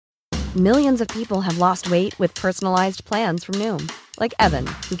Millions of people have lost weight with personalized plans from Noom. Like Evan,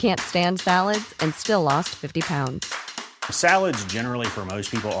 who can't stand salads and still lost 50 pounds. Salads generally for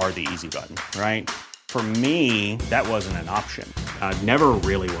most people are the easy button, right? For me, that wasn't an option. I never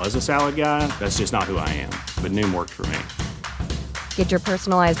really was a salad guy. That's just not who I am. But Noom worked for me. Get your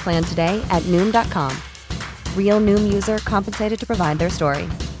personalized plan today at Noom.com. Real Noom user compensated to provide their story.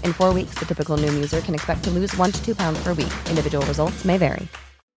 In 4 weeks, the typical Noom user can expect to lose 1 to 2 pounds per week. Individual results may vary.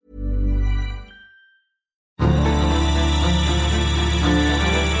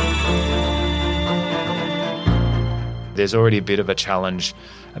 There's already a bit of a challenge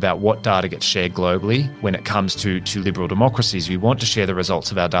about what data gets shared globally when it comes to liberal democracies. We want to share the results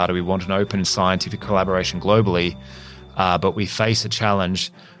of our data. We want an open scientific collaboration globally, but we face a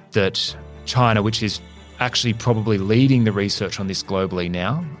challenge that China, which is actually probably leading the research on this globally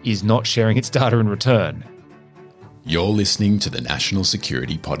now, is not sharing its data in return. You're listening to the National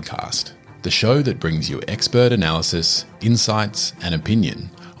Security Podcast, the show that brings you expert analysis, insights, and opinion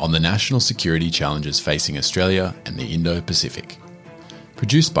on the national security challenges facing Australia and the Indo-Pacific.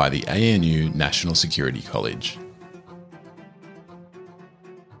 Produced by the ANU National Security College.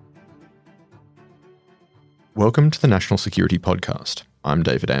 Welcome to the National Security Podcast. I'm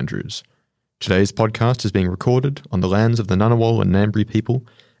David Andrews. Today's podcast is being recorded on the lands of the Ngunnawal and Ngambri people,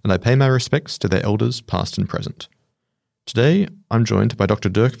 and I pay my respects to their elders past and present. Today, I'm joined by Dr.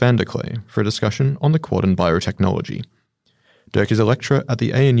 Dirk van der Klee for a discussion on the Quad and biotechnology. Dirk is a lecturer at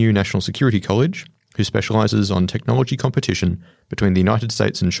the ANU National Security College who specialises on technology competition between the United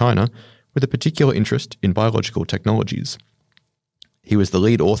States and China with a particular interest in biological technologies. He was the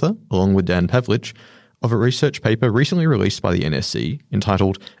lead author, along with Dan Pavlich, of a research paper recently released by the NSC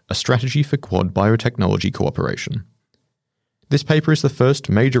entitled A Strategy for Quad Biotechnology Cooperation. This paper is the first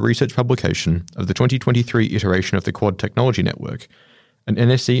major research publication of the 2023 iteration of the Quad Technology Network, an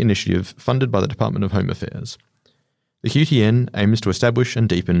NSC initiative funded by the Department of Home Affairs. The QTN aims to establish and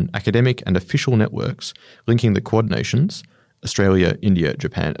deepen academic and official networks linking the Quad nations, Australia, India,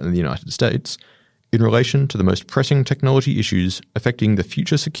 Japan, and the United States, in relation to the most pressing technology issues affecting the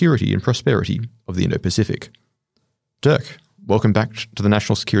future security and prosperity of the Indo-Pacific. Dirk, welcome back to the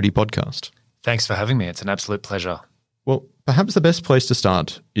National Security Podcast. Thanks for having me. It's an absolute pleasure. Well, perhaps the best place to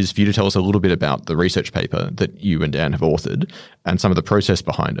start is for you to tell us a little bit about the research paper that you and Dan have authored and some of the process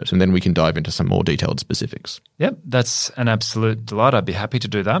behind it, and then we can dive into some more detailed specifics. Yep, that's an absolute delight. I'd be happy to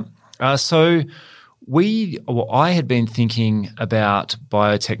do that. I had been thinking about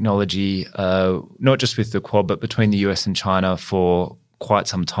biotechnology, not just with the Quad, but between the US and China for quite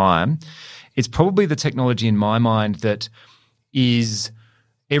some time. It's probably the technology in my mind that is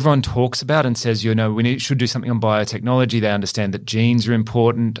everyone talks about and says, we should do something on biotechnology. They understand that genes are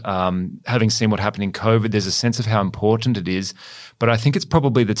important. Having seen what happened in COVID, there's a sense of how important it is. But I think it's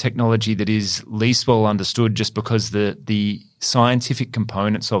probably the technology that is least well understood just because the scientific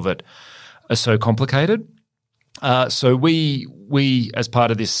components of it are so complicated. So we, as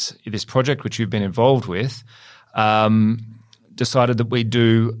part of this project, which you've been involved with, decided that we'd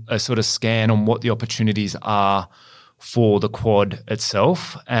do a sort of scan on what the opportunities are for the Quad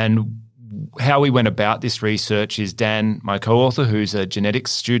itself. And how we went about this research is Dan, my co-author, who's a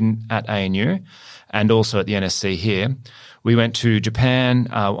genetics student at ANU and also at the NSC here, we went to Japan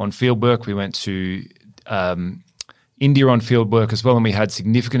on fieldwork. We went to India on fieldwork as well, and we had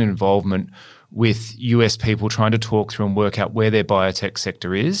significant involvement with US people trying to talk through and work out where their biotech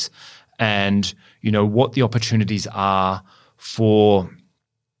sector is and, what the opportunities are for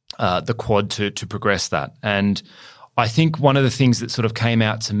the Quad to progress that. And I think one of the things that sort of came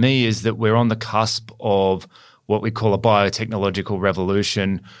out to me is that we're on the cusp of what we call a biotechnological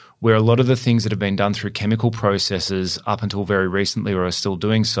revolution, where a lot of the things that have been done through chemical processes up until very recently or are still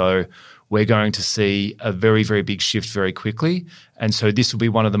doing so, we're going to see a very, very big shift very quickly. And so this will be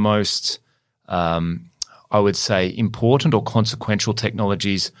one of the most, I would say, important or consequential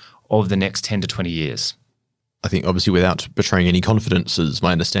technologies of the next 10 to 20 years. I think obviously without betraying any confidences,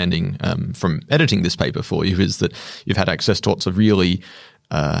 my understanding from editing this paper for you is that you've had access to lots of really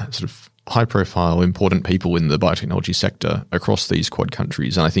sort of high-profile, important people in the biotechnology sector across these Quad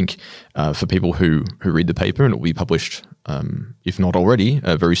countries. And I think for people who read the paper, and it will be published, if not already,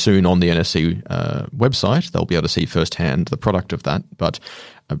 very soon on the NSC website, they'll be able to see firsthand the product of that. But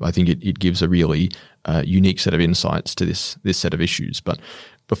I think it gives a really unique set of insights to this set of issues. But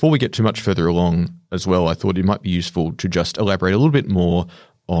before we get too much further along as well, I thought it might be useful to just elaborate a little bit more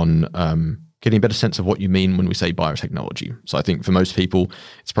on getting a better sense of what you mean when we say biotechnology. So I think for most people,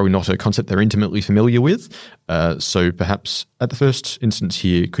 it's probably not a concept they're intimately familiar with. So perhaps at the first instance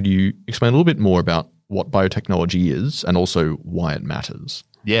here, could you explain a little bit more about what biotechnology is and also why it matters?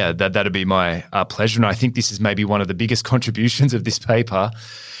 Yeah, that'd be my pleasure. And I think this is maybe one of the biggest contributions of this paper,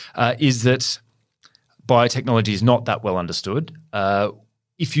 is that biotechnology is not that well understood.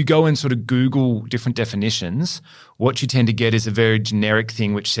 If you go and sort of Google different definitions, what you tend to get is a very generic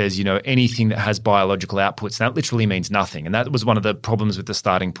thing which says, anything that has biological outputs. That literally means nothing. And that was one of the problems with the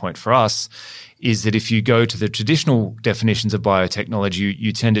starting point for us, is that if you go to the traditional definitions of biotechnology,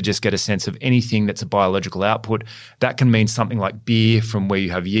 you tend to just get a sense of anything that's a biological output. That can mean something like beer, from where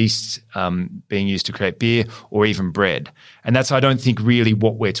you have yeast being used to create beer, or even bread. And that's, I don't think, really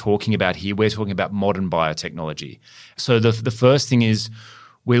what we're talking about here. We're talking about modern biotechnology. So the first thing is,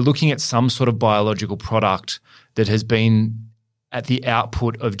 we're looking at some sort of biological product that has been at the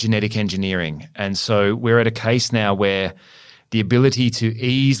output of genetic engineering. And so we're at a case now where the ability to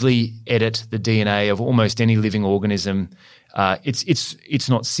easily edit the DNA of almost any living organism, it's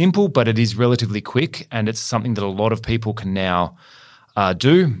not simple, but it is relatively quick, and it's something that a lot of people can now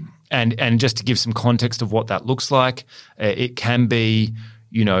do. And just to give some context of what that looks like, it can be,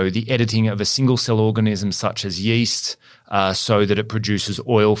 the editing of a single cell organism such as yeast, so that it produces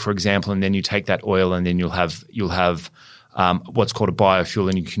oil, for example, and then you take that oil and then you'll have what's called a biofuel,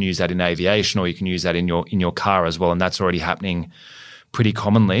 and you can use that in aviation, or you can use that in your car as well, and that's already happening pretty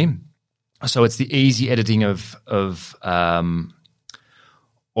commonly. So it's the easy editing of a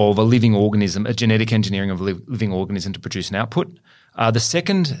living organism, a genetic engineering of a living organism to produce an output. The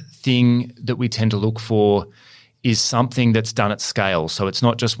second thing that we tend to look for is something that's done at scale. So it's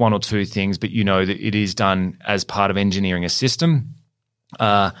not just one or two things, but that it is done as part of engineering a system.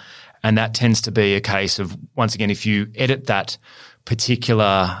 And that tends to be a case of, once again, if you edit that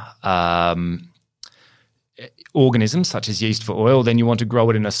particular organism, such as yeast for oil, then you want to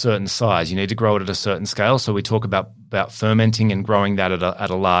grow it in a certain size. You need to grow it at a certain scale. So we talk about fermenting and growing that at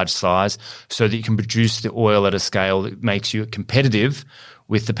a large size, so that you can produce the oil at a scale that makes you competitive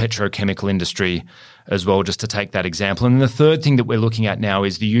with the petrochemical industry as well, just to take that example. And the third thing that we're looking at now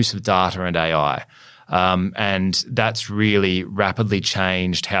is the use of data and AI. And that's really rapidly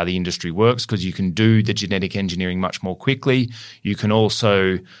changed how the industry works, because you can do the genetic engineering much more quickly. You can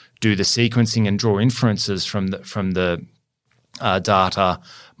also do the sequencing and draw inferences from the data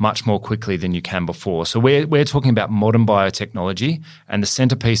much more quickly than you can before. So we're talking about modern biotechnology, and the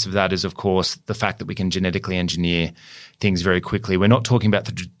centerpiece of that is, of course, the fact that we can genetically engineer things very quickly. We're not talking about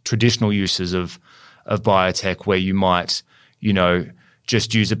the traditional uses of biotech, where you might,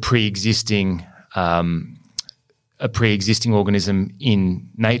 just use a pre-existing organism in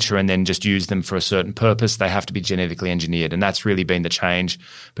nature and then just use them for a certain purpose. They have to be genetically engineered, and that's really been the change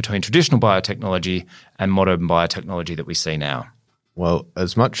between traditional biotechnology and modern biotechnology that we see now. Well,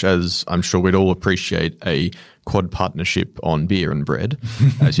 as much as I'm sure we'd all appreciate a quad partnership on beer and bread,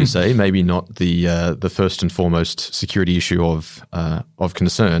 as you say, maybe not the first and foremost security issue of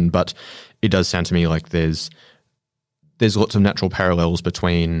concern, but it does sound to me like there's lots of natural parallels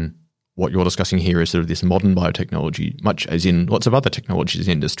between what you're discussing here is sort of this modern biotechnology, much as in lots of other technologies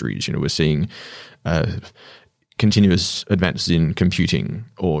and industries. We're seeing continuous advances in computing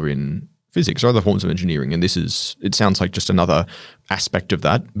or in physics or other forms of engineering. And it sounds like just another aspect of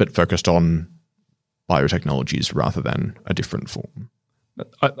that, but focused on biotechnologies rather than a different form.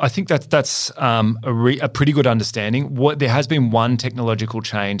 I think that's a pretty good understanding. There has been one technological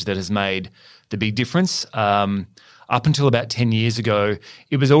change that has made the big difference. Up until about 10 years ago,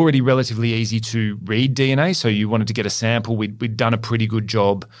 it was already relatively easy to read DNA. So you wanted to get a sample. We'd done a pretty good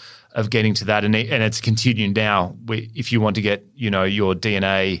job of getting to that, and it's continued now. If you want to get your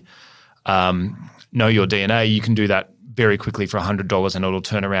DNA, know your DNA, you can do that very quickly for $100, and it'll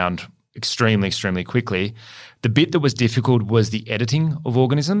turn around extremely, extremely quickly. The bit that was difficult was the editing of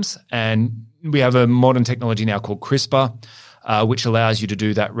organisms, and we have a modern technology now called CRISPR, which allows you to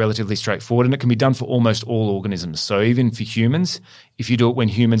do that relatively straightforward, and it can be done for almost all organisms. So even for humans, if you do it when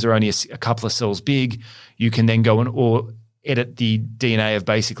humans are only a couple of cells big, you can then go and edit the DNA of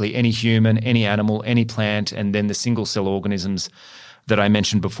basically any human, any animal, any plant, and then the single cell organisms that I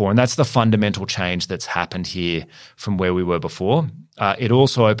mentioned before. And that's the fundamental change that's happened here from where we were before. It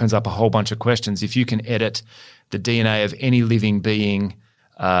also opens up a whole bunch of questions. If you can edit the DNA of any living being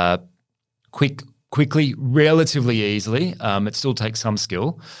quickly, relatively easily, it still takes some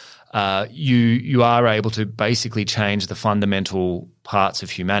skill, you are able to basically change the fundamental parts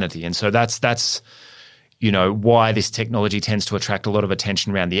of humanity. And so that's why this technology tends to attract a lot of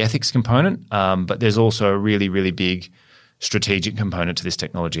attention around the ethics component, but there's also a really, really big strategic component to this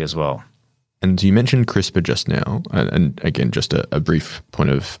technology as well. And you mentioned CRISPR just now, and again, just a brief point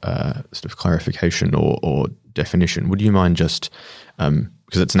of sort of clarification or definition. Would you mind just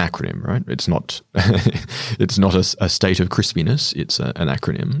because it's an acronym, right? It's not it's not a state of crispiness. It's an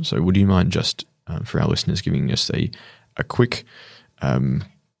acronym. So would you mind just for our listeners giving us a quick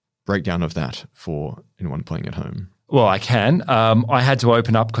breakdown of that for anyone playing at home? Well, I can. I had to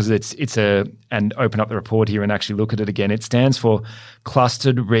open up because and open up the report here and actually look at it again. It stands for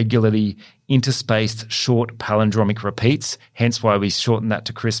Clustered Regularly Interspaced Short Palindromic Repeats, hence why we shortened that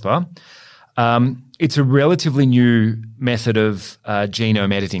to CRISPR. It's a relatively new method of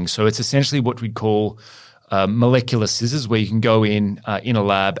genome editing. So it's essentially what we'd call molecular scissors, where you can go in a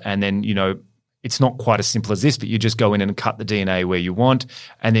lab and then, it's not quite as simple as this, but you just go in and cut the DNA where you want,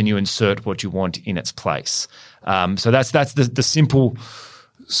 and then you insert what you want in its place. So that's the simple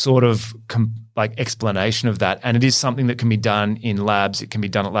sort of explanation of that. And it is something that can be done in labs. It can be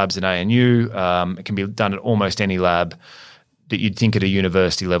done at labs at ANU. It can be done at almost any lab that you'd think at a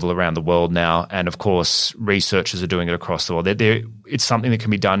university level around the world now. And of course, researchers are doing it across the world. It's something that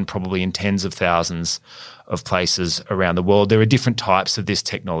can be done probably in tens of thousands of places around the world. There are different types of this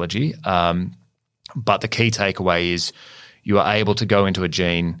technology. But the key takeaway is you are able to go into a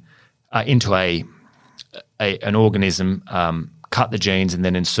gene, into an organism, cut the genes, and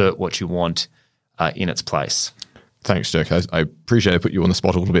then insert what you want in its place. Thanks, Dirk. I appreciate I put you on the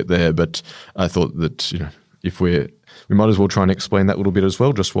spot a little bit there, but I thought that if we might as well try and explain that a little bit as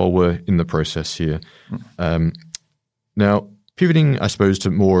well, just while we're in the process here. Now, pivoting, I suppose,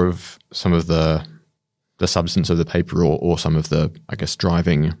 to more of some of the substance of the paper or some of the, I guess,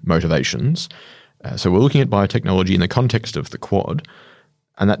 driving motivations. So we're looking at biotechnology in the context of the Quad,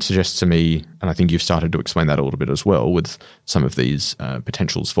 and that suggests to me, and I think you've started to explain that a little bit as well with some of these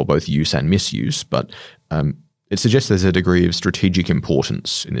potentials for both use and misuse, but it suggests there's a degree of strategic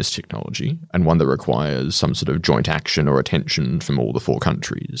importance in this technology and one that requires some sort of joint action or attention from all the 4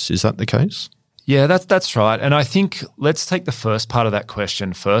 countries. Is that the case? Yeah, that's right. And I think let's take the first part of that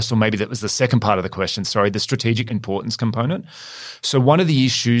question first, or maybe that was the second part of the question, the strategic importance component. So one of the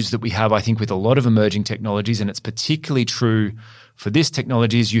issues that we have, I think, with a lot of emerging technologies, and it's particularly true for this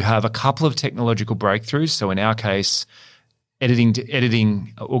technology, is you have a couple of technological breakthroughs. So in our case,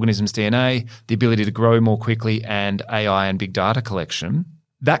 editing organisms' DNA, the ability to grow more quickly, and AI and big data collection.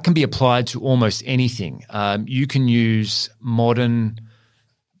 That can be applied to almost anything. You can use modern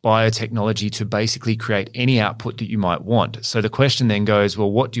biotechnology to basically create any output that you might want. So the question then goes,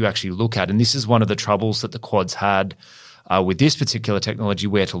 well, what do you actually look at? And this is one of the troubles that the Quads had with this particular technology,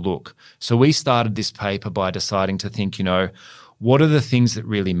 where to look. So we started this paper by deciding to think, what are the things that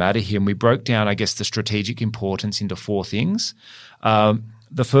really matter here? And we broke down, I guess, the strategic importance into 4 things.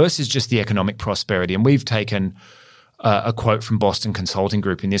 The first is just the economic prosperity. And we've taken a quote from Boston Consulting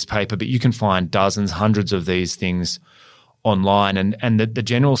Group in this paper, but you can find dozens, hundreds of these things online, and the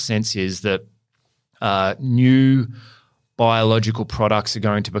general sense is that new biological products are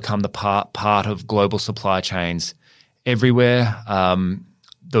going to become the part of global supply chains everywhere.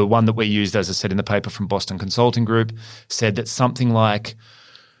 The one that we used, as I said in the paper from Boston Consulting Group, said that something like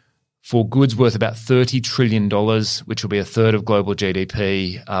for goods worth about $30 trillion, which will be a third of global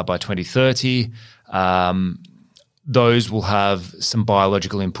GDP by 2030, those will have some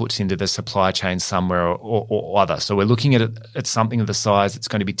biological inputs into the supply chain somewhere or other. So we're looking at something of the size that's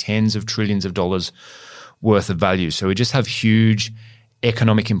going to be tens of trillions of dollars worth of value. So we just have huge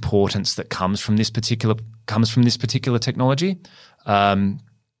economic importance that comes from this particular technology.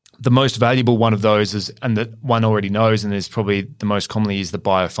 The most valuable one of those is, and that one already knows, and is probably the most commonly, is the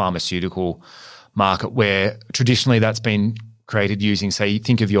biopharmaceutical market, where traditionally that's been created using, say, you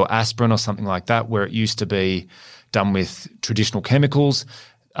think of your aspirin or something like that, where it used to be done with traditional chemicals.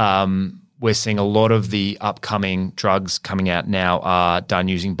 We're seeing a lot of the upcoming drugs coming out now are done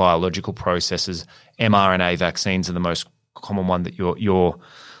using biological processes. mRNA vaccines are the most common one that your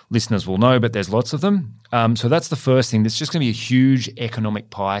listeners will know, but there's lots of them. So that's the first thing. There's just going to be a huge economic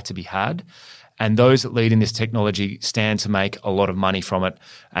pie to be had. And those that lead in this technology stand to make a lot of money from it.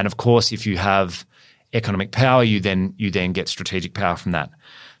 And of course, if you have economic power, you then get strategic power from that.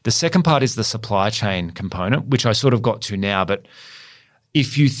 The second part is the supply chain component, which I sort of got to now. But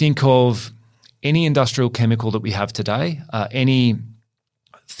if you think of any industrial chemical that we have today, any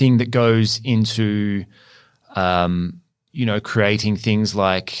thing that goes into creating things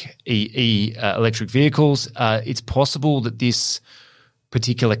like electric vehicles, it's possible that this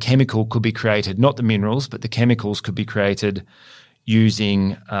particular chemical could be created, not the minerals, but the chemicals could be created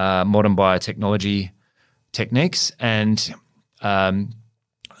using modern biotechnology techniques. And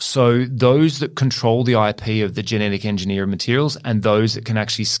so those that control the IP of the genetic engineered materials and those that can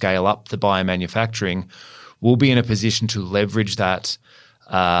actually scale up the biomanufacturing will be in a position to leverage that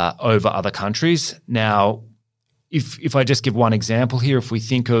over other countries. Now, if I just give one example here, if we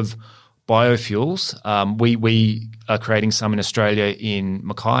think of biofuels, we are creating some in Australia in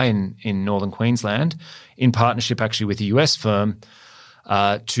Mackay in northern Queensland in partnership actually with a US firm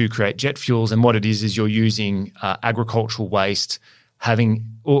to create jet fuels. And what it is you're using agricultural waste, having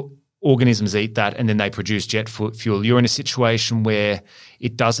organisms eat that, and then they produce jet fuel. You're in a situation where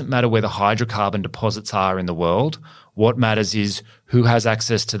it doesn't matter where the hydrocarbon deposits are in the world. What matters is who has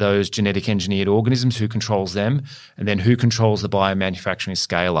access to those genetic engineered organisms, who controls them, and then who controls the biomanufacturing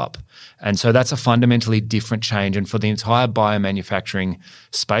scale up. And so that's a fundamentally different change. And for the entire biomanufacturing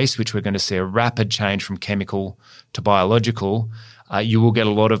space, which we're going to see a rapid change from chemical to biological, you will get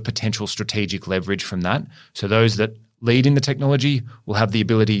a lot of potential strategic leverage from that. So those that lead in the technology will have the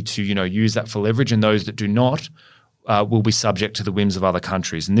ability to, use that for leverage, and those that do not will be subject to the whims of other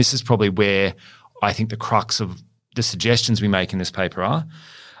countries. And this is probably where I think the crux of the suggestions we make in this paper are.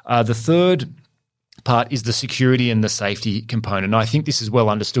 The third part is the security and the safety component. And I think this is well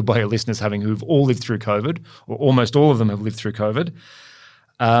understood by your listeners, who've all lived through COVID, or almost all of them have lived through COVID.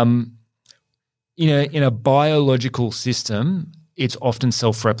 In a biological system, it's often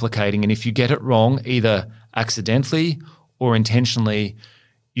self-replicating. And if you get it wrong, either accidentally or intentionally,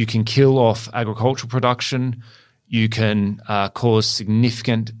 you can kill off agricultural production, you can cause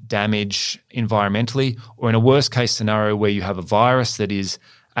significant damage environmentally, or in a worst-case scenario where you have a virus that is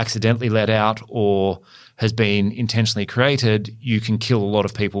accidentally let out or has been intentionally created, you can kill a lot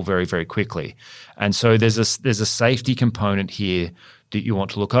of people very, very quickly. And so there's a safety component here that you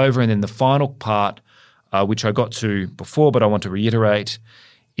want to look over. And then the final part, which I got to before but I want to reiterate,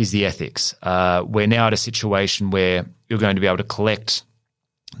 is the ethics. We're now at a situation where you're going to be able to collect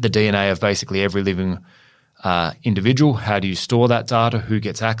the DNA of basically every living individual. How do you store that data? Who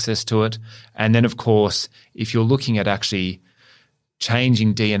gets access to it? And then, of course, if you're looking at actually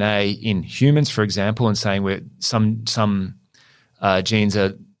changing DNA in humans, for example, and saying where some genes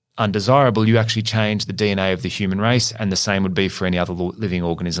are undesirable, you actually change the DNA of the human race, and the same would be for any other living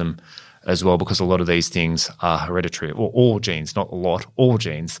organism as well, because a lot of these things are hereditary, or all genes, not a lot, all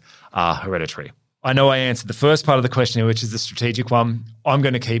genes are hereditary. I know I answered the first part of the question, which is the strategic one. I'm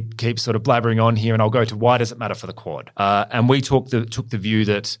going to keep sort of blabbering on here, and I'll go to why does it matter for the Quad? And we took the view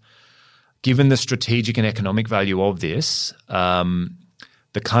that given the strategic and economic value of this,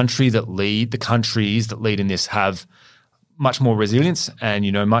 the countries that lead in this have much more resilience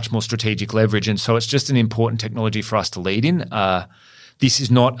and, much more strategic leverage. And so it's just an important technology for us to lead in. This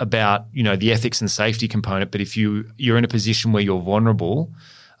is not about, the ethics and safety component, but if you're in a position where you're vulnerable,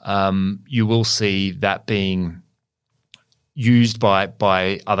 you will see that being used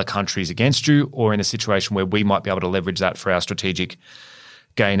by other countries against you, or in a situation where we might be able to leverage that for our strategic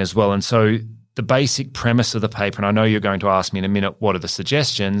gain as well. And so the basic premise of the paper, and I know you're going to ask me in a minute what are the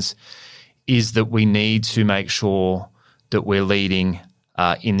suggestions, is that we need to make sure that we're leading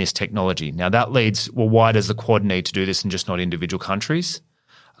in this technology. Now that leads, why does the Quad need to do this and just not individual countries?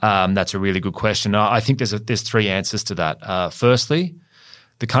 That's a really good question. I think there's three answers to that. Firstly,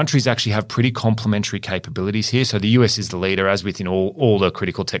 the countries actually have pretty complementary capabilities here. So the US is the leader, as within all the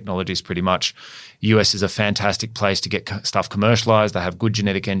critical technologies pretty much. The US is a fantastic place to get stuff commercialized. They have good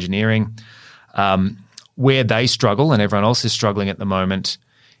genetic engineering. Where they struggle and everyone else is struggling at the moment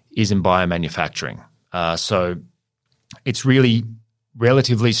is in biomanufacturing. So it's really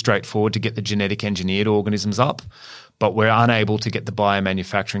relatively straightforward to get the genetic engineered organisms up, but we're unable to get the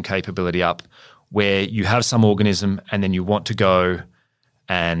biomanufacturing capability up where you have some organism and then you want to go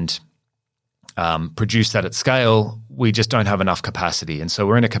and produce that at scale. We just don't have enough capacity. And so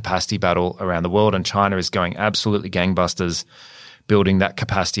we're in a capacity battle around the world, and China is going absolutely gangbusters building that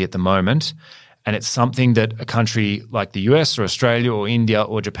capacity at the moment. And it's something that a country like the US or Australia or India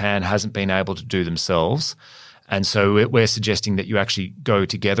or Japan hasn't been able to do themselves. And so we're suggesting that you actually go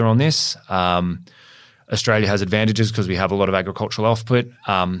together on this. Australia has advantages because we have a lot of agricultural output.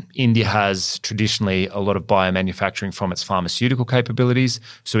 India has traditionally a lot of biomanufacturing from its pharmaceutical capabilities,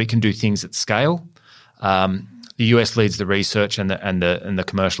 so it can do things at scale. The US leads the research and the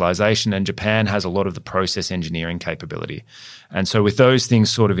commercialization, and Japan has a lot of the process engineering capability. And so with those things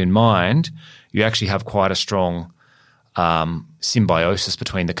sort of in mind, you actually have quite a strong symbiosis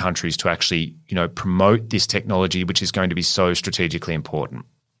between the countries to actually, promote this technology, which is going to be so strategically important.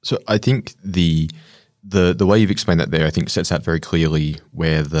 So I think the way you've explained that there, I think sets out very clearly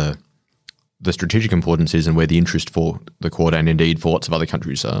where the strategic importance is and where the interest for the Quad and indeed for lots of other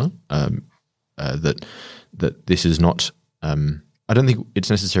countries are. That this is not. I don't think it's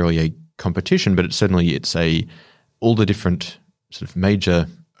necessarily a competition, but it's all the different sort of major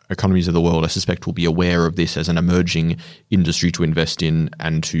economies of the world, I suspect, will be aware of this as an emerging industry to invest in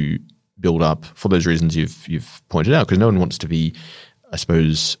and to build up for those reasons you've pointed out, because no one wants to be, I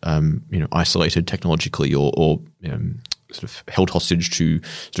suppose, isolated technologically or sort of held hostage to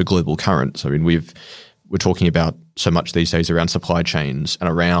sort of global currents. I mean, we're talking about so much these days around supply chains and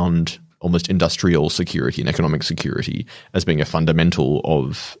around almost industrial security and economic security as being a fundamental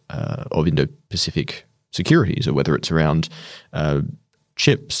of Indo-Pacific security. So whether it's around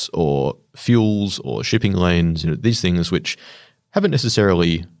chips or fuels or shipping lanes, these things which haven't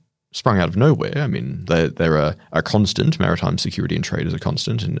necessarily sprung out of nowhere. I mean, they're a constant. Maritime security and trade is a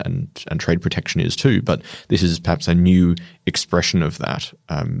constant, and trade protection is too. But this is perhaps a new expression of that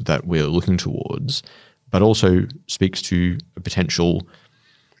that we're looking towards, but also speaks to a potential,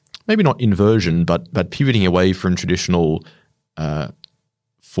 maybe not inversion, but pivoting away from traditional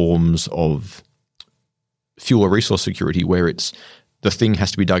forms of fuel or resource security, where it's the thing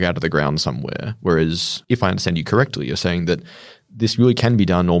has to be dug out of the ground somewhere. Whereas, if I understand you correctly, you're saying that this really can be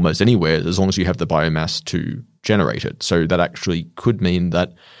done almost anywhere as long as you have the biomass to generate it. So that actually could mean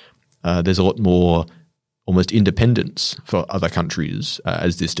that there's a lot more almost independence for other countries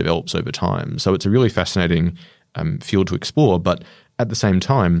as this develops over time. So it's a really fascinating field to explore. But at the same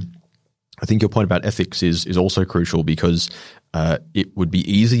time, I think your point about ethics is also crucial, because it would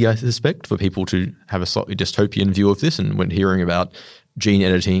be easy, I suspect, for people to have a slightly dystopian view of this. And when hearing about gene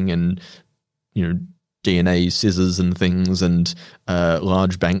editing and, DNA scissors and things, and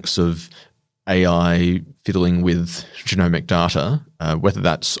large banks of AI fiddling with genomic data, whether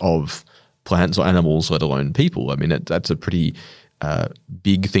that's of plants or animals, let alone people. I mean, that's a pretty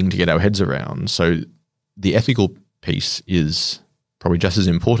big thing to get our heads around. So the ethical piece is probably just as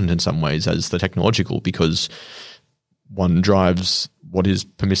important in some ways as the technological, because one drives what is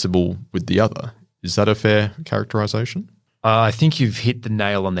permissible with the other. Is that a fair characterization? I think you've hit the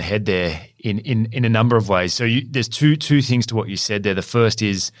nail on the head there in a number of ways. So there's two things to what you said there. The first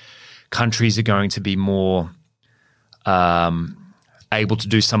is countries are going to be more able to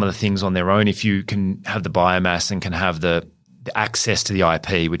do some of the things on their own if you can have the biomass and can have the access to the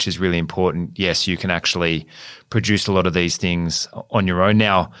IP, which is really important. Yes, you can actually produce a lot of these things on your own.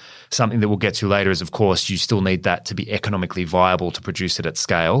 Now, something that we'll get to later is, of course, you still need that to be economically viable to produce it at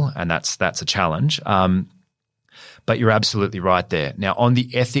scale, and that's a challenge. But you're absolutely right there. Now, on the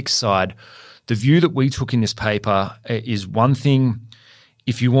ethics side, the view that we took in this paper is one thing.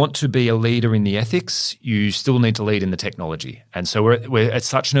 If you want to be a leader in the ethics, you still need to lead in the technology. And so we're at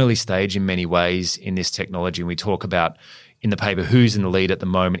such an early stage in many ways in this technology. And we talk about in the paper who's in the lead at the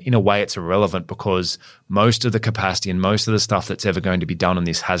moment. In a way, it's irrelevant because most of the capacity and most of the stuff that's ever going to be done on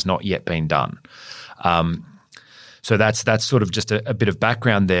this has not yet been done. So that's sort of just a bit of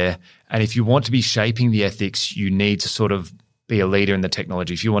background there. And if you want to be shaping the ethics, you need to sort of be a leader in the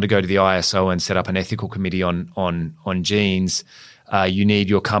technology. If you want to go to the ISO and set up an ethical committee on genes, you need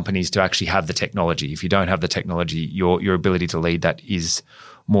your companies to actually have the technology. If you don't have the technology, your ability to lead that is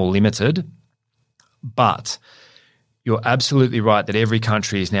more limited. But you're absolutely right that every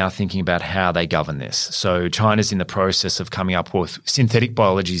country is now thinking about how they govern this. So China's in the process of coming up with synthetic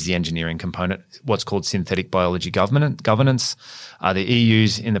biology is the engineering component, what's called synthetic biology governance. The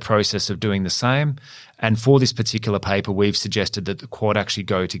EU's in the process of doing the same. And for this particular paper, we've suggested that the Quad actually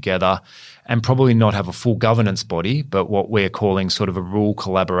go together and probably not have a full governance body, but what we're calling sort of a rule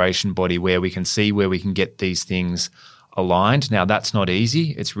collaboration body where we can see where we can get these things aligned. Now, that's not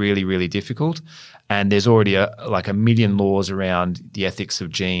easy. It's really, really difficult. And there's already a million laws around the ethics of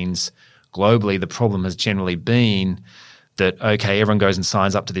genes globally. The problem has generally been that, okay, everyone goes and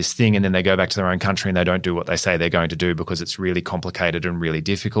signs up to this thing and then they go back to their own country and they don't do what they say they're going to do because it's really complicated and really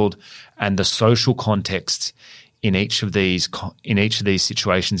difficult. And the social context in each of these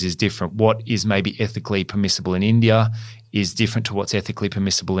situations is different. What is maybe ethically permissible in India is different to what's ethically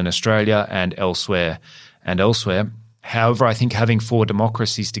permissible in Australia and elsewhere. However, I think having four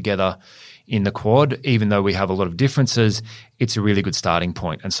democracies together in the Quad, even though we have a lot of differences, it's a really good starting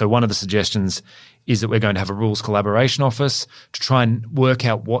point. And so one of the suggestions is that we're going to have a rules collaboration office to try and work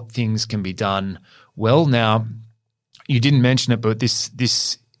out what things can be done well. Now, you didn't mention it, but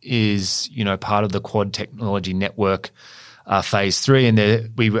this is part of the Quad Technology Network Phase 3,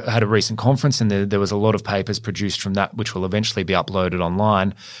 and we had a recent conference and there was a lot of papers produced from that which will eventually be uploaded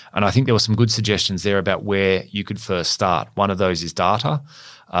online. And I think there were some good suggestions there about where you could first start. One of those is data.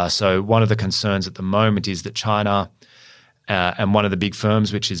 So one of the concerns at the moment is that China and one of the big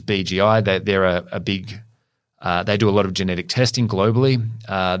firms, which is BGI, they're a big they do a lot of genetic testing globally.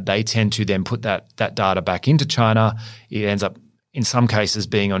 They tend to then put that data back into China. It ends up in some cases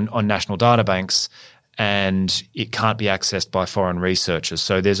being on national data banks. and it can't be accessed by foreign researchers.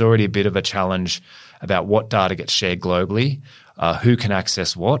 So there's already a bit of a challenge about what data gets shared globally, who can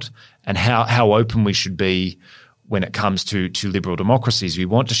access what, and how open we should be when it comes to liberal democracies. We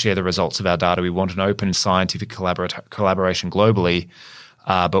want to share the results of our data. We want an open scientific collaboration globally,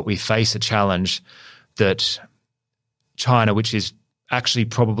 but we face a challenge that China, which is actually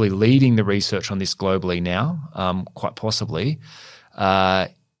probably leading the research on this globally now, quite possibly,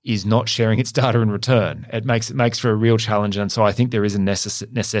 is not sharing its data in return. It makes for a real challenge, and so I think there is a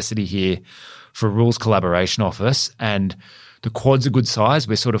necessity here for a rules collaboration office. And the Quad's a good size.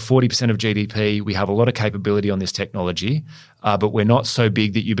 We're sort of 40% of GDP. We have a lot of capability on this technology, but we're not so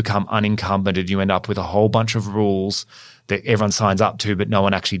big that you become unencumbered and you end up with a whole bunch of rules that everyone signs up to, but no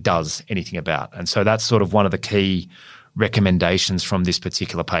one actually does anything about. And so that's sort of one of the key recommendations from this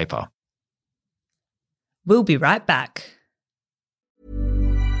particular paper. We'll be right back.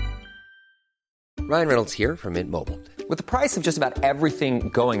 Ryan Reynolds here from Mint Mobile. With the price of just about everything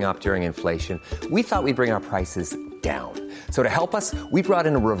going up during inflation, we thought we'd bring our prices down. So to help us, we brought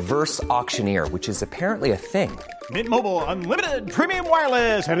in a reverse auctioneer, which is apparently a thing. Mint Mobile Unlimited Premium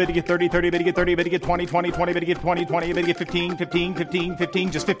Wireless. How to get 30, 30, bit to get 30, bit to get 20, 20, 20, bit to get 20, 20, bit to get 15, 15, 15,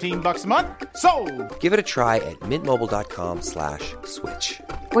 15, just $15 a month? Sold! Give it a try at mintmobile.com/switch.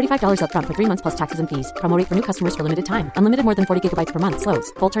 $45 up front for 3 months plus taxes and fees. Promo rate for new customers for limited time. Unlimited more than 40 gigabytes per month.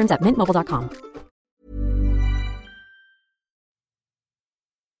 Slows full terms at mintmobile.com.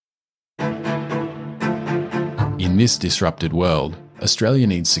 In this disrupted world, Australia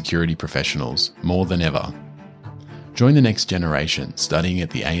needs security professionals more than ever. Join the next generation studying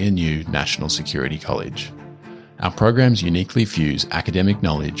at the ANU National Security College. Our programs uniquely fuse academic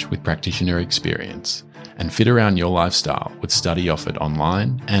knowledge with practitioner experience and fit around your lifestyle with study offered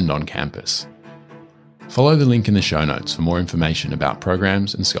online and on campus. Follow the link in the show notes for more information about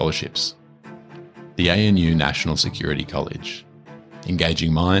programs and scholarships. The ANU National Security College.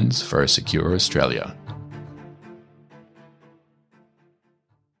 Engaging minds for a secure Australia.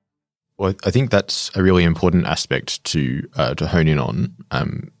 Well, I think that's a really important aspect to hone in on,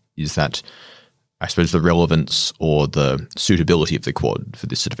 is that, I suppose, the relevance or the suitability of the Quad for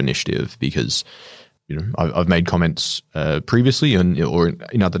this sort of initiative, because I've made comments previously or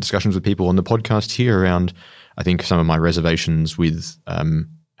in other discussions with people on the podcast here around, I think, some of my reservations with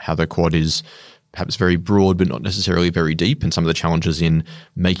how the Quad is perhaps very broad but not necessarily very deep, and some of the challenges in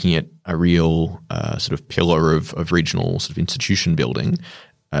making it a real sort of pillar of regional sort of institution building.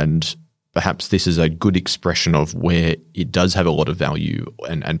 And perhaps this is a good expression of where it does have a lot of value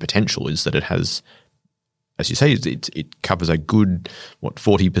and potential, is that it has, as you say, it covers a good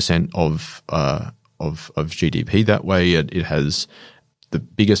 40% of GDP that way. It has the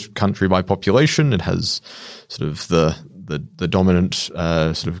biggest country by population. It has sort of the dominant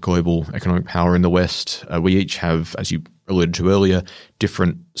sort of global economic power in the West. We each have, as you alluded to earlier,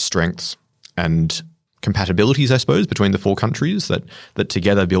 different strengths and compatibilities, I suppose, between the four countries that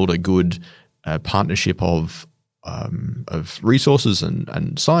together build a good partnership of resources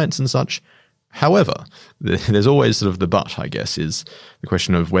and science and such. However, there's always sort of the but, I guess, is the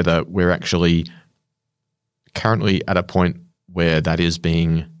question of whether we're actually currently at a point where that is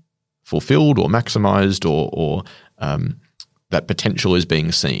being fulfilled or maximized or that potential is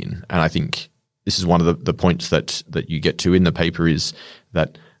being seen. And I think this is one of the points that you get to in the paper, is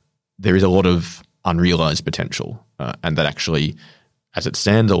that there is a lot of unrealized potential, and that actually, as it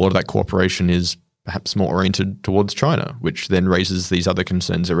stands, a lot of that cooperation is perhaps more oriented towards China, which then raises these other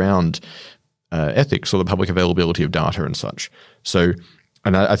concerns around ethics or the public availability of data and such. So,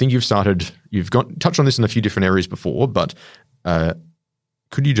 and I think you've touched on this in a few different areas before, but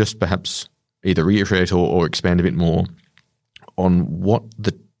could you just perhaps either reiterate or expand a bit more on what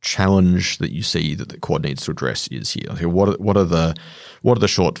the challenge that you see that the Quad needs to address is here? Like, what are the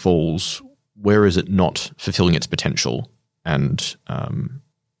shortfalls? Where is it not fulfilling its potential? And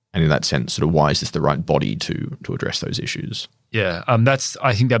in that sense, sort of, why is this the right body to address those issues? Yeah, that's,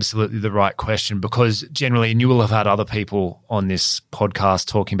 I think, absolutely the right question, because generally, and you will have had other people on this podcast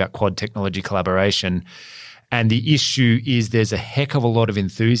talking about Quad technology collaboration, and the issue is there's a heck of a lot of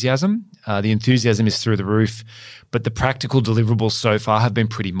enthusiasm. The enthusiasm is through the roof, but the practical deliverables so far have been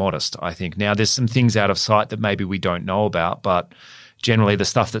pretty modest, I think. Now, there's some things out of sight that maybe we don't know about, but generally the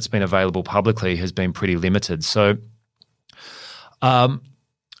stuff that's been available publicly has been pretty limited. So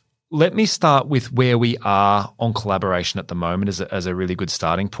let me start with where we are on collaboration at the moment as a really good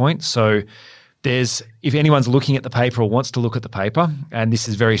starting point. So if anyone's looking at the paper or wants to look at the paper, and this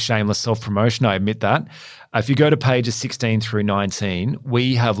is very shameless self-promotion, I admit that, if you go to pages 16 through 19,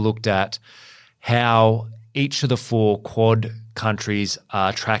 we have looked at how each of the four Quad countries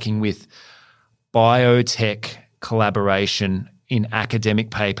are tracking with biotech collaboration in academic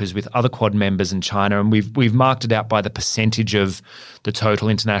papers with other Quad members in China, and we've marked it out by the percentage of the total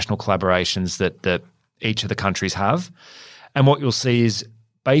international collaborations that each of the countries have. And what you'll see is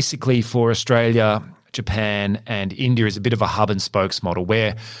basically for Australia, Japan, and India is a bit of a hub and spokes model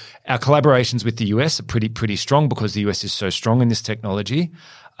where our collaborations with the US are pretty strong because the US is so strong in this technology.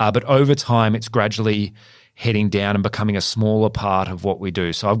 But over time, it's gradually heading down and becoming a smaller part of what we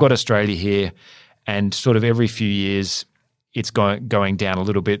do. So I've got Australia here, and sort of every few years, it's going down a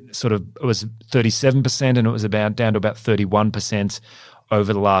little bit. Sort of it was 37%, and it was down to about 31%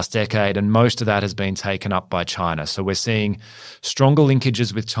 over the last decade, and most of that has been taken up by China. So we're seeing stronger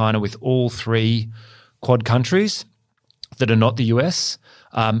linkages with China with all three Quad countries that are not the US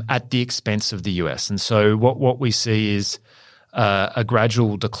at the expense of the US. And so what we see is a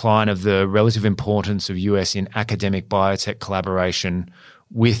gradual decline of the relative importance of US in academic biotech collaboration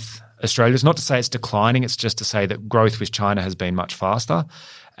with Australia. It's not to say it's declining, it's just to say that growth with China has been much faster.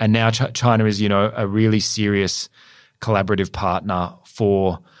 And now China is, a really serious collaborative partner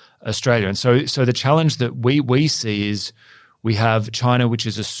for Australia. And so the challenge that we see is we have China, which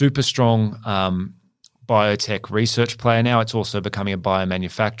is a super strong biotech research player now. It's also becoming a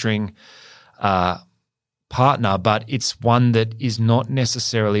biomanufacturing partner, but it's one that is not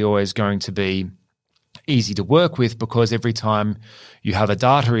necessarily always going to be easy to work with, because every time you have a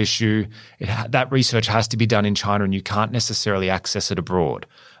data issue, that research has to be done in China, and you can't necessarily access it abroad.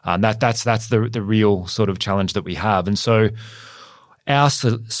 That's the real sort of challenge that we have. And so our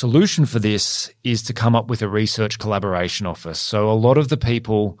solution for this is to come up with a research collaboration office. So a lot of the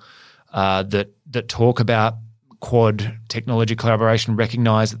people that talk about Quad technology collaboration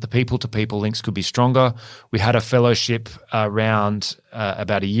recognize that the people-to-people links could be stronger. We had a fellowship round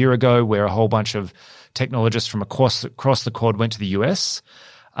about a year ago where a whole bunch of technologists from across the Quad went to the US.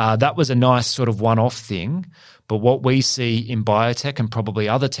 That was a nice sort of one-off thing. But what we see in biotech and probably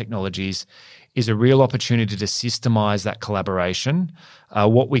other technologies is a real opportunity to systemize that collaboration.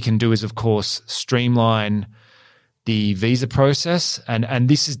 What we can do is, of course, streamline the visa process. And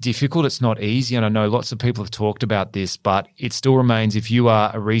this is difficult. It's not easy. And I know lots of people have talked about this, but it still remains, if you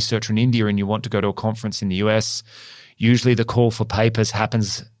are a researcher in India and you want to go to a conference in the US, usually the call for papers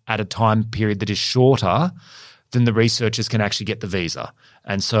happens at a time period that is shorter than the researchers can actually get the visa.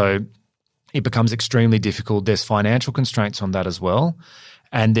 And so it becomes extremely difficult. There's financial constraints on that as well.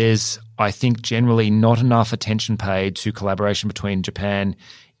 And there's, I think, generally not enough attention paid to collaboration between Japan,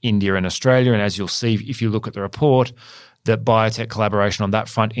 India, and Australia. And as you'll see, if you look at the report, that biotech collaboration on that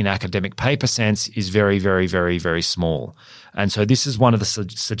front in academic paper sense is very, very, very, very small. And so this is one of the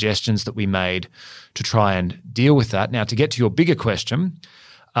suggestions that we made to try and deal with that. Now, to get to your bigger question,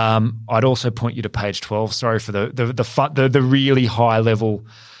 I'd also point you to page 12. Sorry for the really high level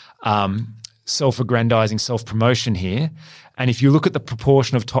self-aggrandizing, self-promotion here. And if you look at the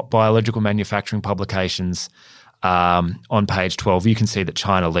proportion of top biological manufacturing publications on page 12, you can see that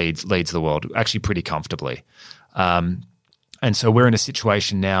China leads the world actually pretty comfortably. And so we're in a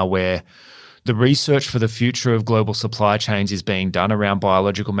situation now where the research for the future of global supply chains is being done around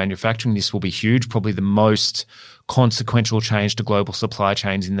biological manufacturing. This will be huge, probably the most consequential change to global supply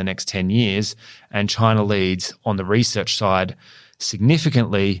chains in the next 10 years. And China leads on the research side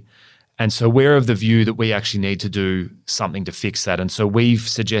significantly. And so we're of the view that we actually need to do something to fix that. And so we've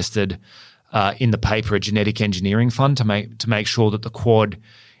suggested in the paper a genetic engineering fund to make sure that the Quad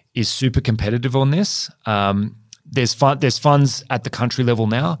is super competitive on this. There's funds at the country level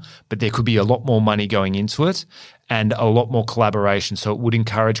now, but there could be a lot more money going into it and a lot more collaboration. So it would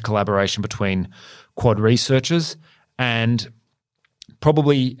encourage collaboration between Quad researchers. And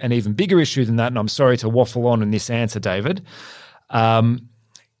probably an even bigger issue than that, and I'm sorry to waffle on in this answer, David,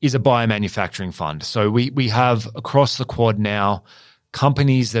 is a biomanufacturing fund. So we have across the Quad now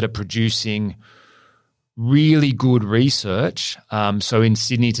companies that are producing really good research. So in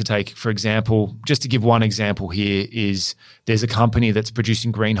Sydney, to take, for example, just to give one example here, is there's a company that's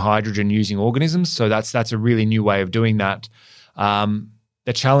producing green hydrogen using organisms. So that's a really new way of doing that.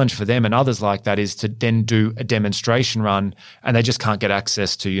 The challenge for them and others like that is to then do a demonstration run, and they just can't get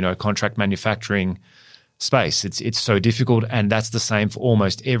access to, contract manufacturing space. It's so difficult, and that's the same for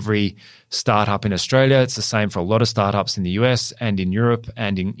almost every startup in Australia. It's the same for a lot of startups in the US and in Europe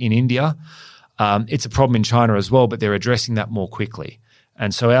and in India. It's a problem in China as well, but they're addressing that more quickly.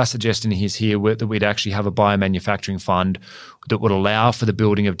 And so our suggestion is here that we'd actually have a biomanufacturing fund that would allow for the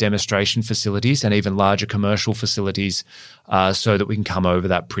building of demonstration facilities and even larger commercial facilities so that we can come over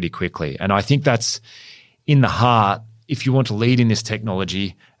that pretty quickly. And I think that's in the heart, if you want to lead in this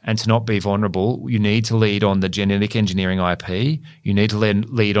technology and to not be vulnerable, you need to lead on the genetic engineering IP. You need to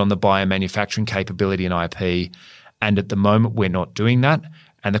lead on the biomanufacturing capability and IP. And at the moment, we're not doing that.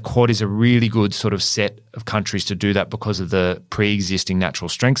 And the Quad is a really good sort of set of countries to do that because of the pre-existing natural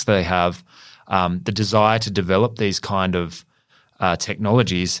strengths they have, the desire to develop these kind of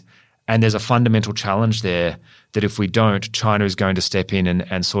technologies. And there's a fundamental challenge there that if we don't, China is going to step in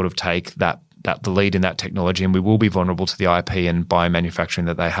and sort of take the lead in that technology, and we will be vulnerable to the IP and biomanufacturing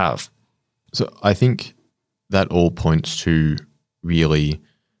that they have. So I think that all points to really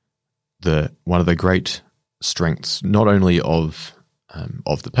one of the great strengths, not only of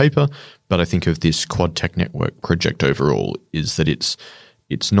the paper, but I think of this Quad Tech Network project overall, is that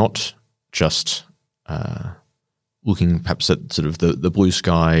it's not just looking perhaps at sort of the blue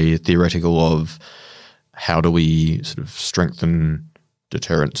sky theoretical of how do we sort of strengthen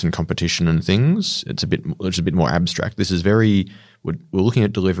deterrence and competition and things. It's a bit more abstract. This is we're looking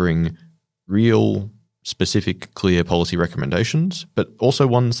at delivering real, specific, clear policy recommendations, but also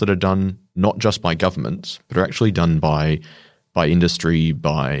ones that are done not just by governments, but are actually done by industry,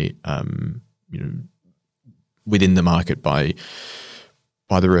 by within the market, by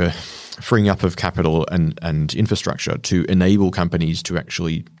the freeing up of capital and infrastructure to enable companies to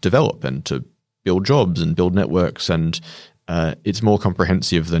actually develop and to build jobs and build networks. And it's more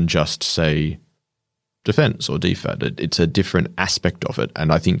comprehensive than just, say, defense or DFAT. It's a different aspect of it.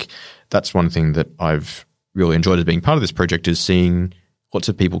 And I think that's one thing that I've really enjoyed as being part of this project, is seeing lots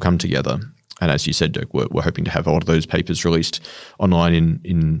of people come together. And as you said, Dirk, we're hoping to have a lot of those papers released online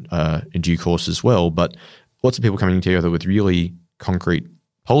in due course as well. But lots of people coming together with really concrete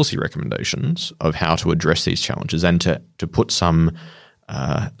policy recommendations of how to address these challenges, and to put some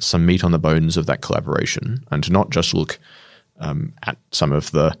meat on the bones of that collaboration, and to not just look at some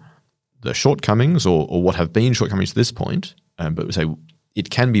of the shortcomings or what have been shortcomings to this point, but we say it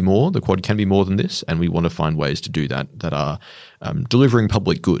can be more. The Quad can be more than this, and we want to find ways to do that are delivering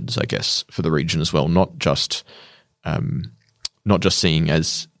public goods, I guess, for the region as well. Not being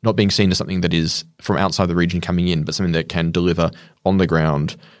seen as something that is from outside the region coming in, but something that can deliver on the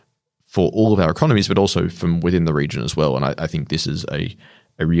ground for all of our economies, but also from within the region as well. And I think this is a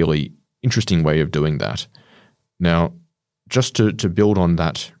really interesting way of doing that. Now, just to build on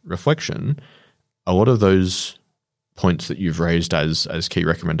that reflection, a lot of those points that you've raised as key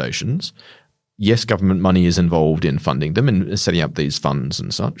recommendations, yes, government money is involved in funding them and setting up these funds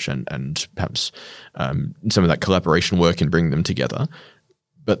and such, and perhaps some of that collaboration work and bringing them together.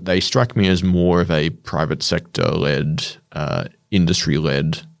 But they strike me as more of a private sector-led,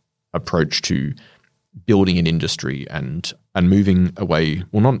 industry-led approach to building an industry and moving away,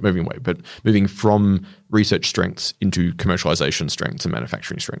 well, not moving away, but moving from research strengths into commercialization strengths and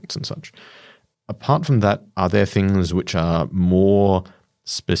manufacturing strengths and such. Apart from that, are there things which are more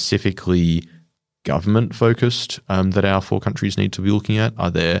specifically government-focused that our 4 countries need to be looking at? Are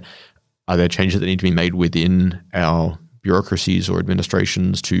there changes that need to be made within our bureaucracies or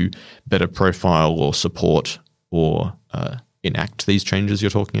administrations to better profile or support or enact these changes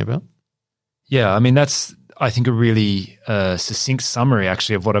you're talking about? Yeah, I mean, that's, I think, a really succinct summary,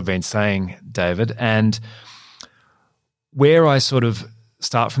 actually, of what I've been saying, David. And where I sort of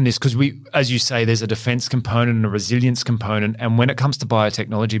start from this, because as you say, there's a defense component and a resilience component. And when it comes to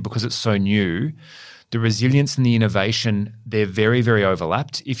biotechnology, because it's so new, the resilience and the innovation, they're very, very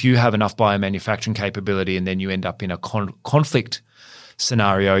overlapped. If you have enough biomanufacturing capability and then you end up in a conflict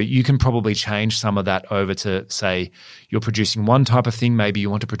scenario, you can probably change some of that over to, say, you're producing one type of thing, maybe you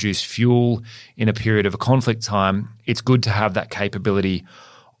want to produce fuel in a period of a conflict time. It's good to have that capability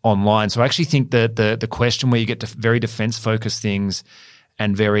online. So I actually think that the question where you get to very defense-focused things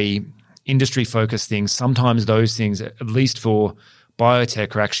and very industry-focused things, sometimes those things, at least for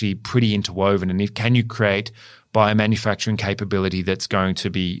biotech, are actually pretty interwoven. And can you create biomanufacturing capability that's going to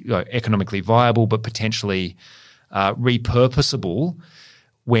be economically viable but potentially repurposable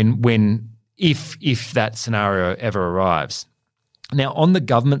if that scenario ever arrives. Now, on the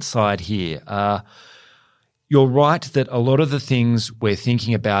government side here, you're right that a lot of the things we're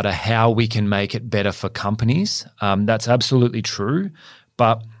thinking about are how we can make it better for companies. That's absolutely true.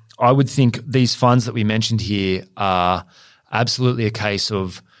 But I would think these funds that we mentioned here are absolutely a case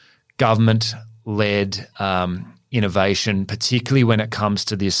of government-led innovation, particularly when it comes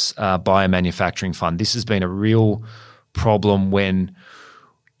to this biomanufacturing fund. This has been a real problem when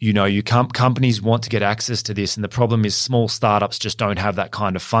companies want to get access to this, and the problem is small startups just don't have that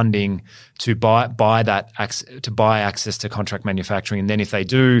kind of funding to buy access to contract manufacturing. And then if they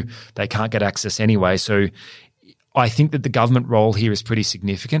do, they can't get access anyway. So I think that the government role here is pretty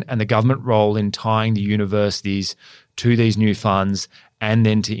significant, and the government role in tying the universities to these new funds and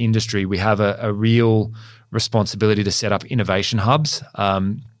then to industry. We have a real responsibility to set up innovation hubs.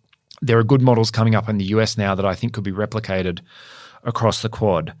 There are good models coming up in the US now that I think could be replicated across the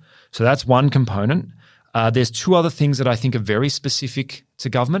Quad. So that's one component. There's two other things that I think are very specific to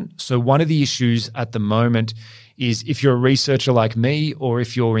government. So one of the issues at the moment is if you're a researcher like me, or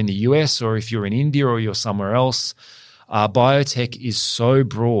if you're in the US, or if you're in India, or you're somewhere else, biotech is so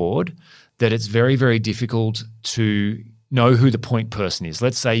broad that it's very, very difficult to know who the point person is.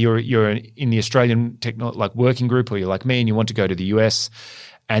 Let's say you're in the Australian working group, or you're like me and you want to go to the US,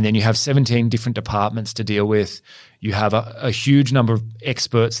 and then you have 17 different departments to deal with. You have a huge number of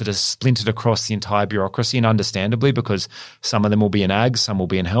experts that are splintered across the entire bureaucracy, and understandably, because some of them will be in ag, some will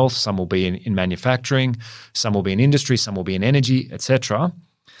be in health, some will be in manufacturing, some will be in industry, some will be in energy, etc.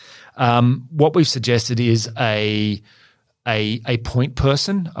 What we've suggested is a point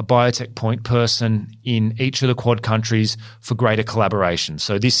person, a biotech point person in each of the Quad countries for greater collaboration.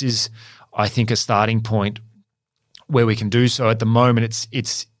 So this is, I think, a starting point where we can do so. At the moment,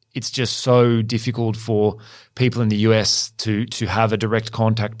 it's just so difficult for people in the US to have a direct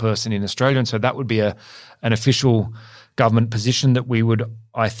contact person in Australia, and so that would be an official government position that we would,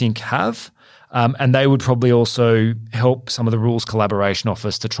 I think, have. And they would probably also help some of the Rules Collaboration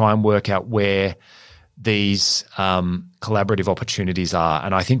Office to try and work out where these collaborative opportunities are.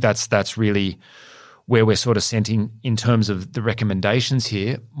 And I think that's really where we're sort of sending in terms of the recommendations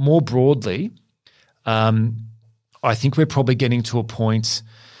here. More broadly, I think we're probably getting to a point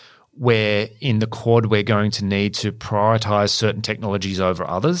where in the Quad we're going to need to prioritise certain technologies over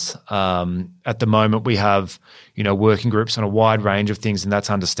others. At the moment we have, working groups on a wide range of things, and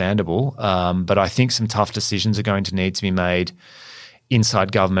that's understandable. But I think some tough decisions are going to need to be made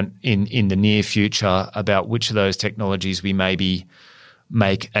inside government in the near future about which of those technologies we maybe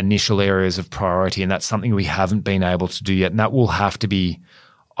make initial areas of priority, and that's something we haven't been able to do yet. And that will have to be,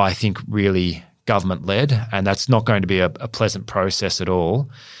 I think, really government-led, and that's not going to be a pleasant process at all.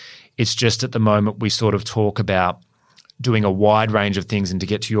 It's just at the moment we sort of talk about doing a wide range of things, and to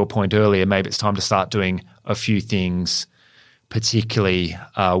get to your point earlier, maybe it's time to start doing a few things particularly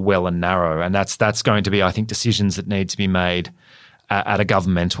well and narrow, and that's going to be, I think, decisions that need to be made at a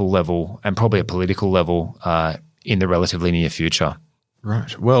governmental level and probably a political level in the relatively near future.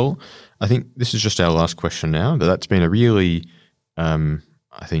 Right. Well, I think this is just our last question now, but that's been a really,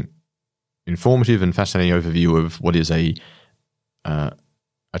 I think, informative and fascinating overview of what is a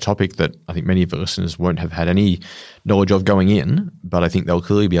topic that I think many of the listeners won't have had any knowledge of going in, but I think they'll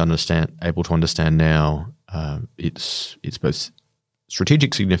clearly be able to understand now its both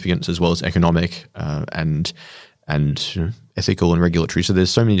strategic significance as well as economic and ethical and regulatory. So there's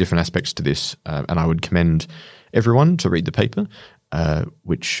so many different aspects to this, and I would commend everyone to read the paper,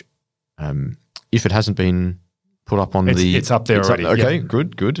 which if it hasn't been put up on it's up there already. Okay, yep.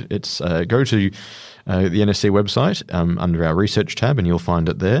 Good. It's go to the NSC website under our research tab, and you'll find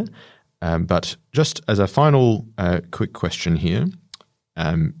it there. But just as a final quick question here,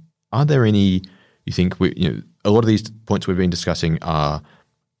 are there any, you think, a lot of these points we've been discussing are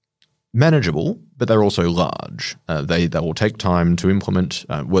manageable, but they're also large. They will take time to implement,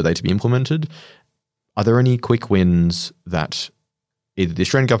 were they to be implemented. Are there any quick wins that either the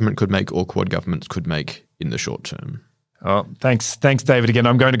Australian government could make or Quad governments could make in the short term? Oh, thanks, David. Again,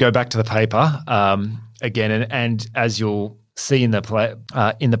 I'm going to go back to the paper again, and as you'll see in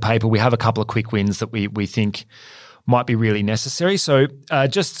the paper, we have a couple of quick wins that we think might be really necessary. So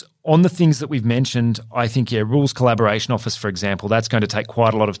just on the things that we've mentioned, I think, Rules Collaboration Office, for example, that's going to take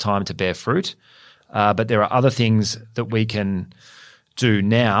quite a lot of time to bear fruit. But there are other things that we can do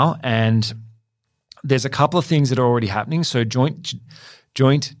now, and there's a couple of things that are already happening. So joint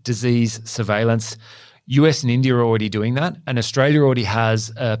disease surveillance, US and India are already doing that, and Australia already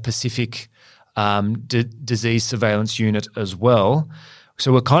has a Pacific disease surveillance unit as well.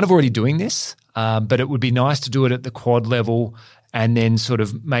 So we're kind of already doing this, but it would be nice to do it at the Quad level, and then sort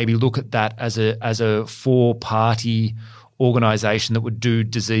of maybe look at that as a four-party organisation that would do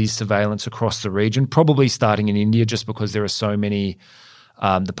disease surveillance across the region, probably starting in India, just because there are so many.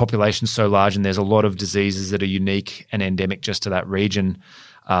 The population's so large, and there's a lot of diseases that are unique and endemic just to that region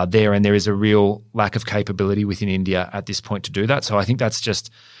there, and there is a real lack of capability within India at this point to do that. So I think that's just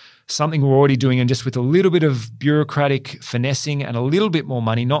something we're already doing, and just with a little bit of bureaucratic finessing and a little bit more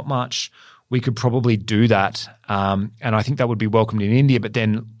money, not much, we could probably do that. And I think that would be welcomed in India, but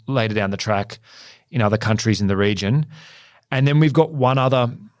then later down the track in other countries in the region. And then we've got one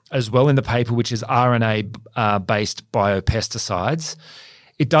other as well in the paper, which is RNA-based biopesticides.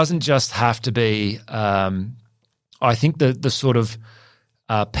 It doesn't just have to be I think the sort of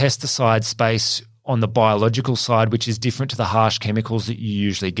pesticide space on the biological side, which is different to the harsh chemicals that you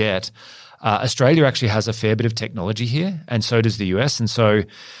usually get, Australia actually has a fair bit of technology here, and so does the US. And so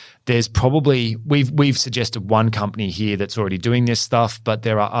there's probably we've suggested one company here that's already doing this stuff, but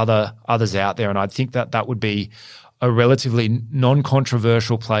there are others out there, and I think that would be a relatively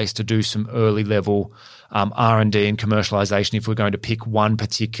non-controversial place to do some early level R&D and commercialization if we're going to pick one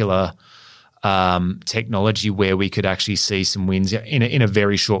particular technology where we could actually see some wins in a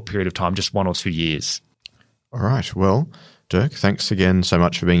very short period of time, just 1 or 2 years. All right. Well, Dirk, thanks again so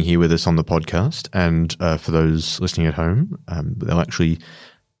much for being here with us on the podcast. And for those listening at home, there'll actually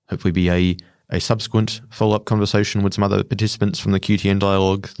hopefully be a subsequent follow-up conversation with some other participants from the QTN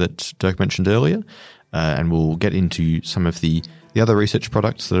dialogue that Dirk mentioned earlier. And we'll get into some of the other research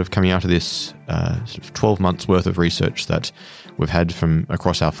products that have coming out of this sort of 12 months worth of research that we've had from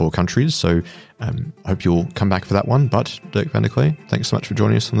across our 4 countries. So I hope you'll come back for that one. But Dirk van der Klee, thanks so much for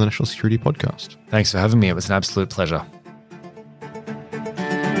joining us on the National Security Podcast. Thanks for having me. It was an absolute pleasure.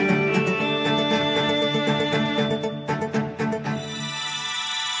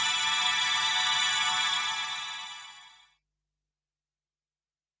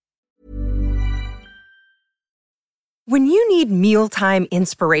 When you need mealtime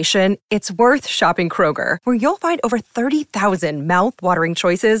inspiration, it's worth shopping Kroger, where you'll find over 30,000 mouth-watering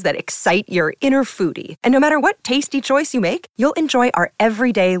choices that excite your inner foodie. And no matter what tasty choice you make, you'll enjoy our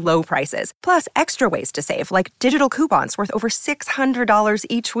everyday low prices, plus extra ways to save, like digital coupons worth over $600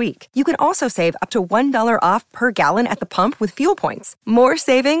 each week. You can also save up to $1 off per gallon at the pump with fuel points. More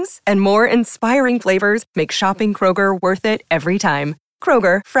savings and more inspiring flavors make shopping Kroger worth it every time.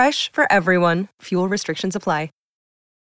 Kroger, fresh for everyone. Fuel restrictions apply.